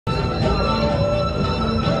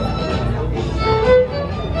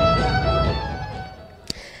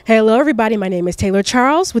Hello, everybody. My name is Taylor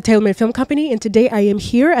Charles with Taylormade Film Company, and today I am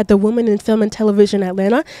here at the Women in Film and Television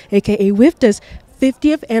Atlanta, aka WIFTA's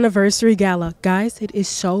 50th anniversary gala. Guys, it is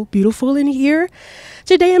so beautiful in here.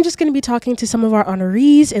 Today I'm just going to be talking to some of our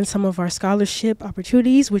honorees and some of our scholarship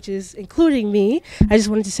opportunities, which is including me. I just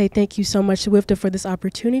wanted to say thank you so much to WIFTA for this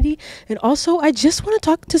opportunity. And also, I just want to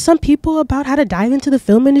talk to some people about how to dive into the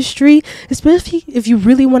film industry, especially if you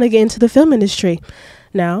really want to get into the film industry.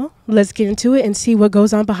 Now, let's get into it and see what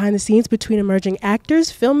goes on behind the scenes between emerging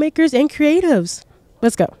actors, filmmakers, and creatives.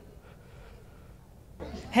 Let's go.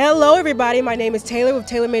 Hello, everybody. My name is Taylor with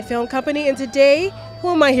Taylormade Film Company, and today, who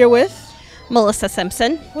am I here with? Melissa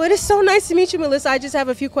Simpson. Well, it is so nice to meet you, Melissa. I just have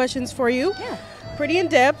a few questions for you. Yeah. Pretty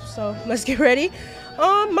in-depth, so let's get ready.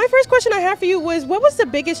 My first question I have for you was, what was the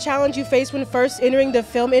biggest challenge you faced when first entering the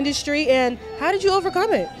film industry, and how did you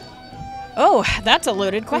overcome it? Oh, that's a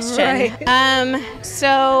loaded question. Right.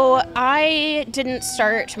 So I didn't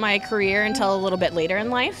start my career until a little bit later in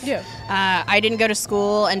life. Yeah. I didn't go to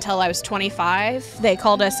school until I was 25. They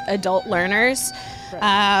called us adult learners.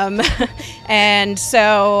 Right. And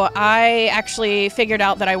so I actually figured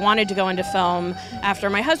out that I wanted to go into film after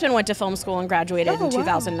my husband went to film school and graduated in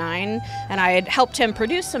 2009, and I had helped him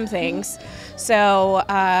produce some things. So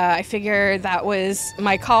I figured that was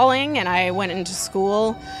my calling, and I went into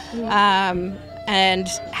school. And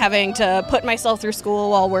having to put myself through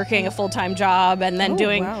school while working a full-time job, and then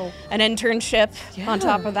doing an internship on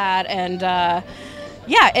top of that, and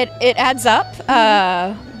yeah, it adds up.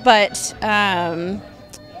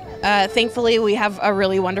 Thankfully, we have a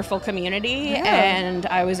really wonderful community, and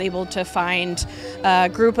I was able to find a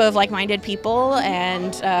group of like-minded people,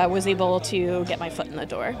 and was able to get my foot in the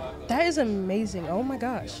door. That is amazing. Oh my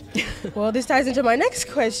gosh. Well, this ties into my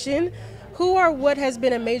next question. Who or what has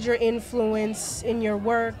been a major influence in your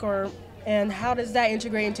work, and how does that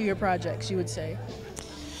integrate into your projects, you would say?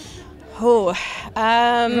 Oh,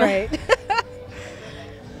 right.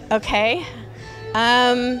 Okay.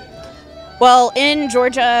 Well, in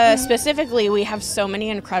Georgia specifically, we have so many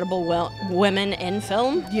incredible women in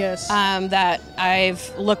film. Yes. That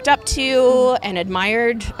I've looked up to and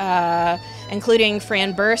admired, including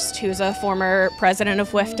Fran Burst, who's a former president of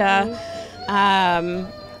WIFTA.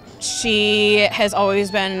 She has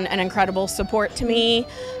always been an incredible support to me.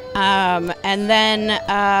 And then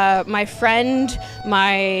my friend,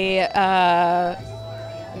 my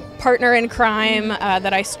partner in crime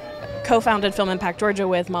that I co-founded Film Impact Georgia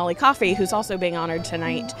with, Molly Coffey, who's also being honored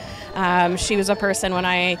tonight. She was a person when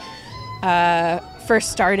I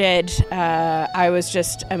first started, I was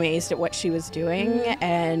just amazed at what she was doing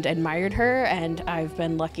and admired her, and I've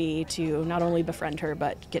been lucky to not only befriend her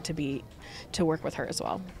but get to work with her as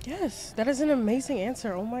well. Yes, that is an amazing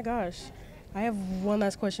answer. Oh my gosh. I have one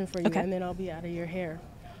last question for you, okay, and then I'll be out of your hair.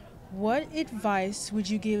 What advice would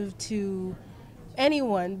you give to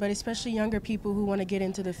anyone, but especially younger people who want to get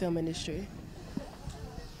into the film industry?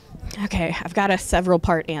 Okay, I've got a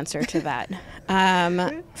several-part answer to that.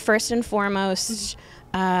 First and foremost,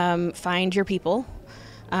 find your people.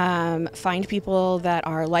 Find people that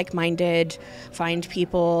are like-minded. Find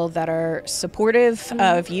people that are supportive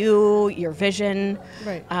of you, your vision.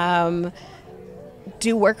 Right.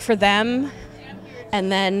 Do work for them,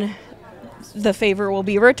 and then the favor will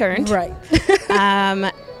be returned. Right.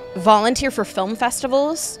 Volunteer for film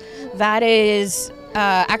festivals. That is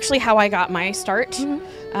actually how I got my start.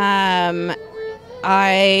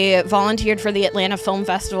 I volunteered for the Atlanta Film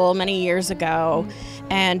Festival many years ago,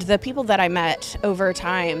 and the people that I met over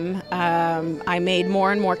time, I made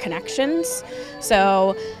more and more connections.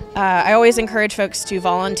 So I always encourage folks to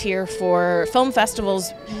volunteer for film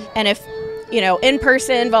festivals, and if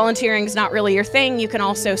in-person volunteering is not really your thing, you can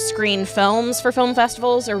also screen films for film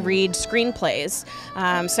festivals or read screenplays.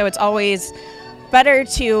 So it's always better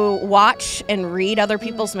to watch and read other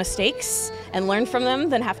people's mistakes and learn from them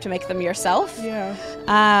than have to make them yourself. Yeah.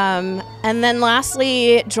 And then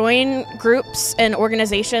lastly, join groups and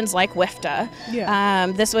organizations like WIFTA. Yeah.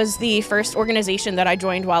 This was the first organization that I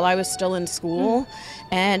joined while I was still in school.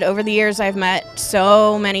 And over the years, I've met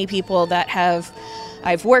so many people that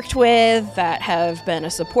I've worked with that have been a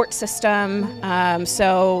support system.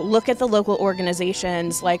 So look at the local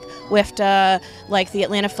organizations like WIFTA, like the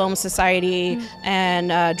Atlanta Film Society, and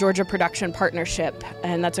Georgia Production Partnership,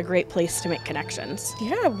 and that's a great place to make connections.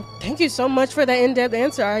 Yeah, thank you so much for that in-depth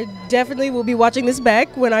answer. I definitely will be watching this back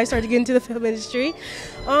when I start to get into the film industry.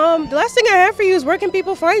 The last thing I have for you is, where can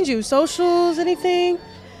people find you? Socials, anything?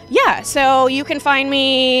 Yeah, so you can find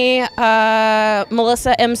me,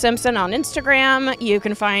 Melissa M. Simpson, on Instagram. You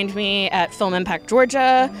can find me at Film Impact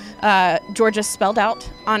Georgia, Georgia spelled out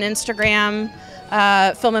on Instagram,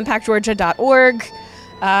 filmimpactgeorgia.org.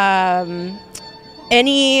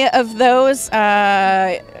 Any of those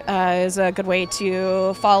is a good way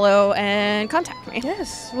to follow and contact me.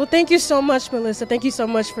 Yes. Well, thank you so much, Melissa. Thank you so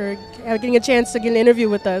much for getting a chance to get an interview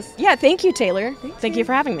with us. Yeah, thank you, Taylor. Thank you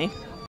for having me.